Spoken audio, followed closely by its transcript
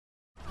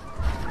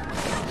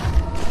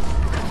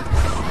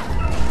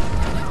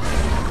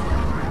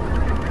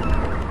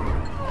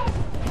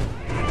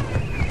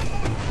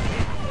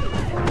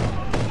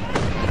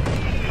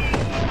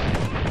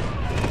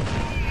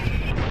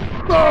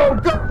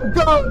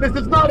Go! This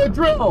is not a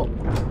drill!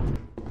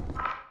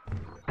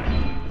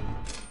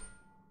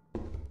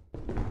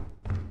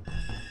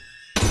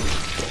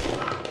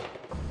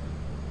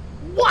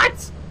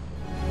 What?!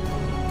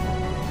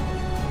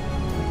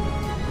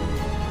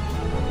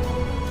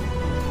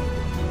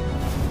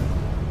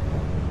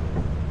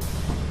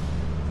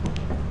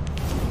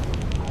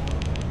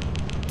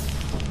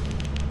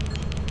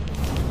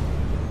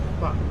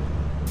 Fuck.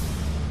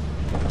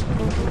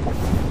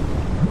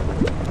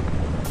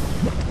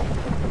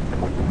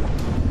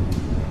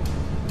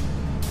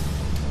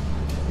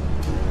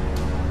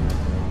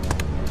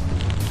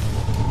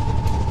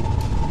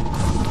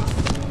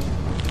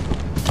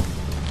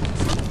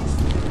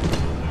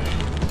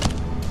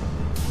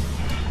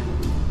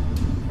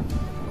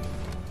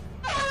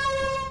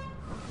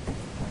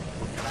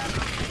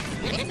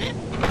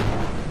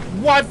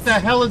 What the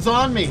hell is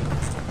on me?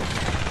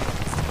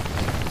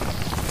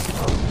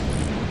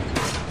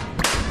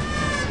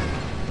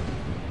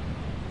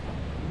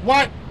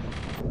 What?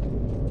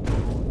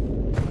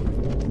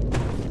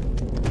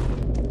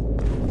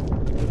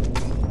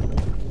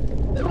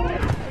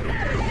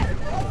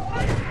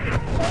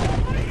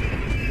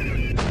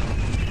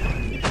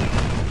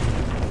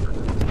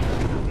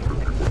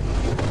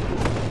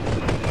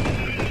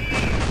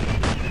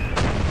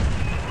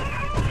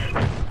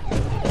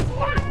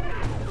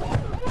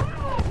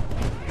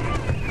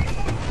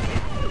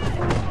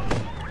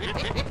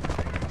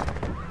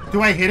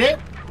 Do I hit it?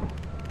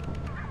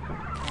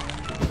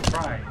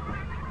 Try.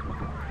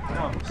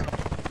 No.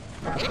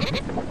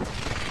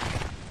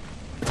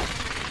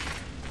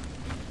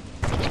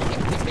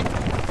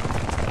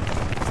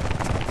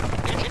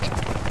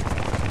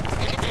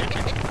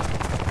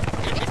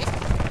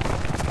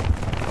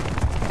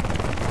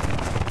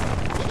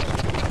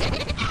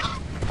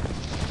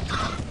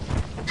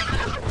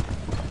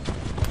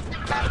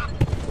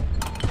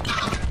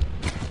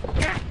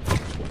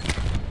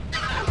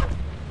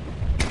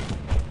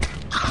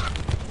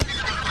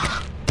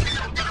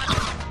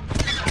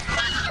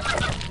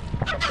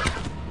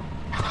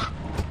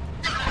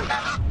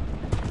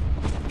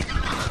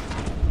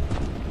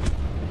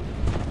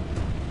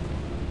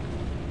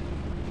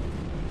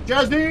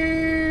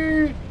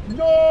 Jazzy!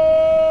 No!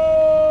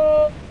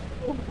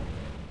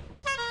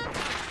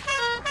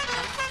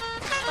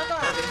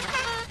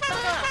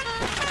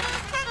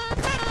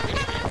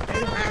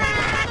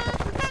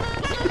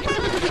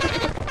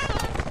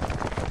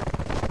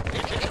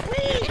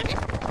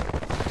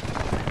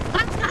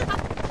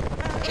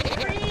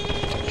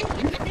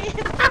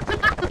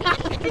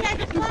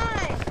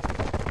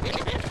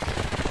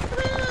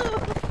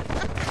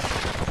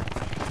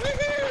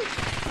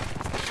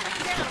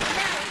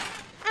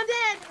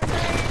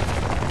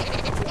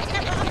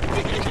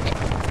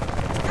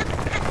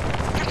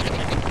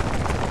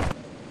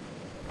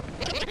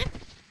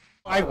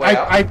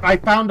 I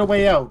found a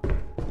way out.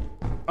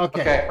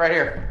 Okay. Okay, right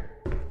here.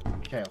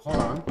 Okay, hold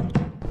on.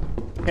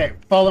 Okay,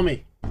 follow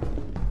me.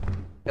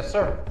 Yes,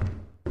 sir.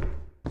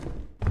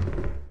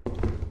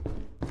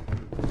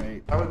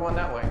 Wait. Why are we going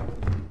that way?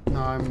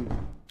 No,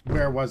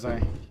 where was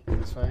I?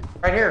 This way?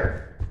 Right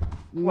here.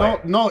 No,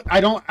 no,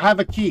 I don't have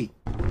a key.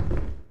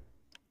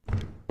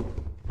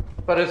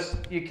 But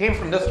you came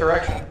from this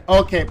direction.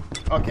 Okay,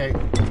 okay.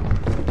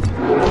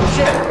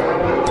 Shit!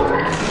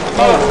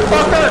 Oh,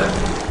 fucker!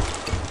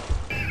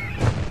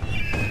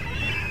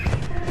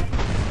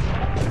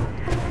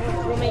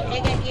 Roommate,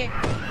 egg right here.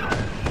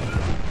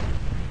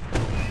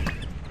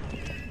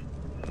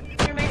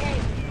 Here, my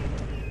egg.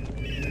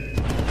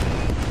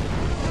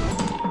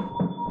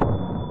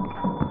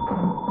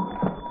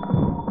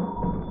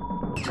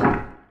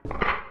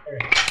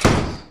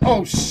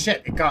 Oh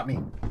shit, it got me.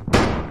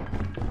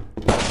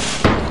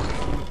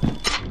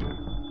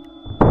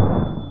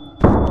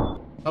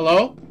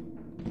 Hello?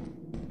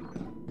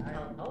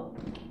 Hello?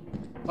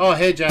 Oh,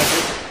 hey, Jack.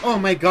 Oh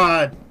my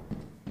god.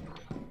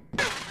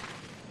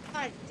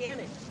 God damn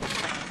it.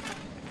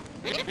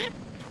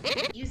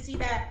 You see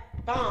that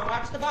bomb?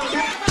 Watch the bomb. Watch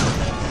the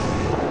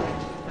bomb.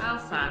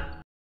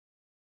 Alpha.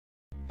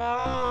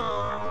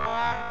 Bomb.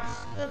 Watch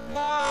the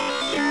bomb.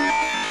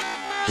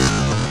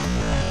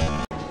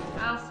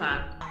 Alpha.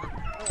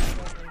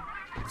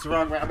 It's the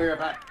wrong way. I'll be right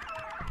back.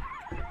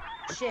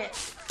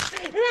 Shit.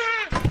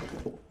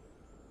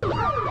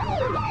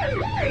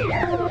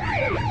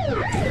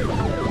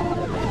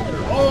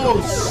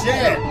 Oh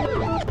shit!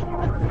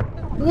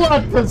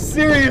 What the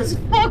serious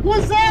fuck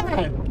was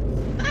that?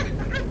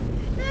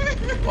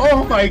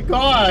 Oh my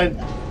god!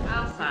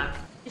 Alpha.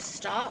 You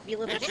stop, you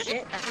little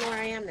shit. I don't know where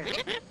I am now.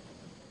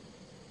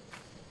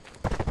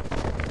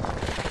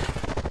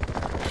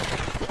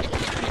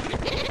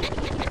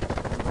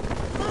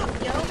 Fuck,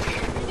 yo.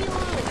 Leave me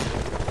alone.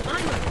 My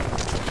money.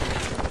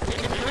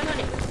 My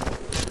money.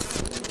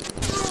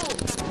 No.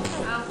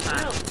 Alpha.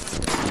 No.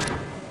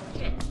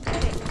 Shit.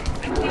 Shit.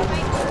 I can't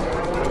wait.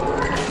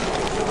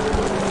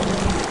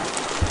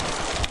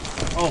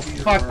 Oh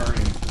fuck!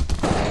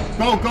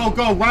 Go, go,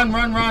 go! Run,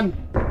 run, run!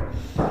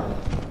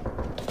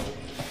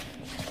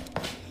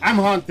 I'm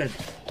haunted.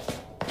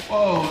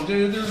 Oh,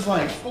 dude, there's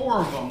like 4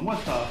 of them. What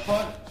the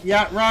fuck?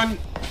 Yeah, run.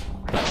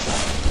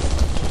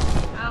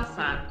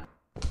 Alpha.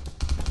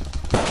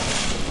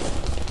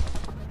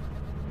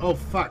 Oh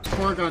fuck,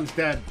 Corgon's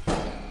dead.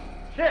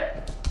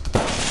 Shit!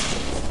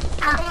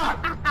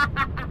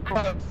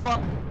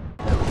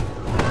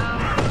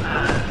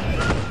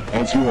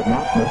 As you have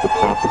not met the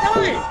profit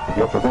goal,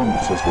 your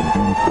performance has been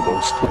deemed below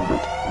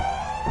standard.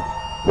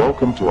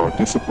 Welcome to our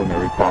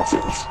disciplinary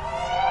process.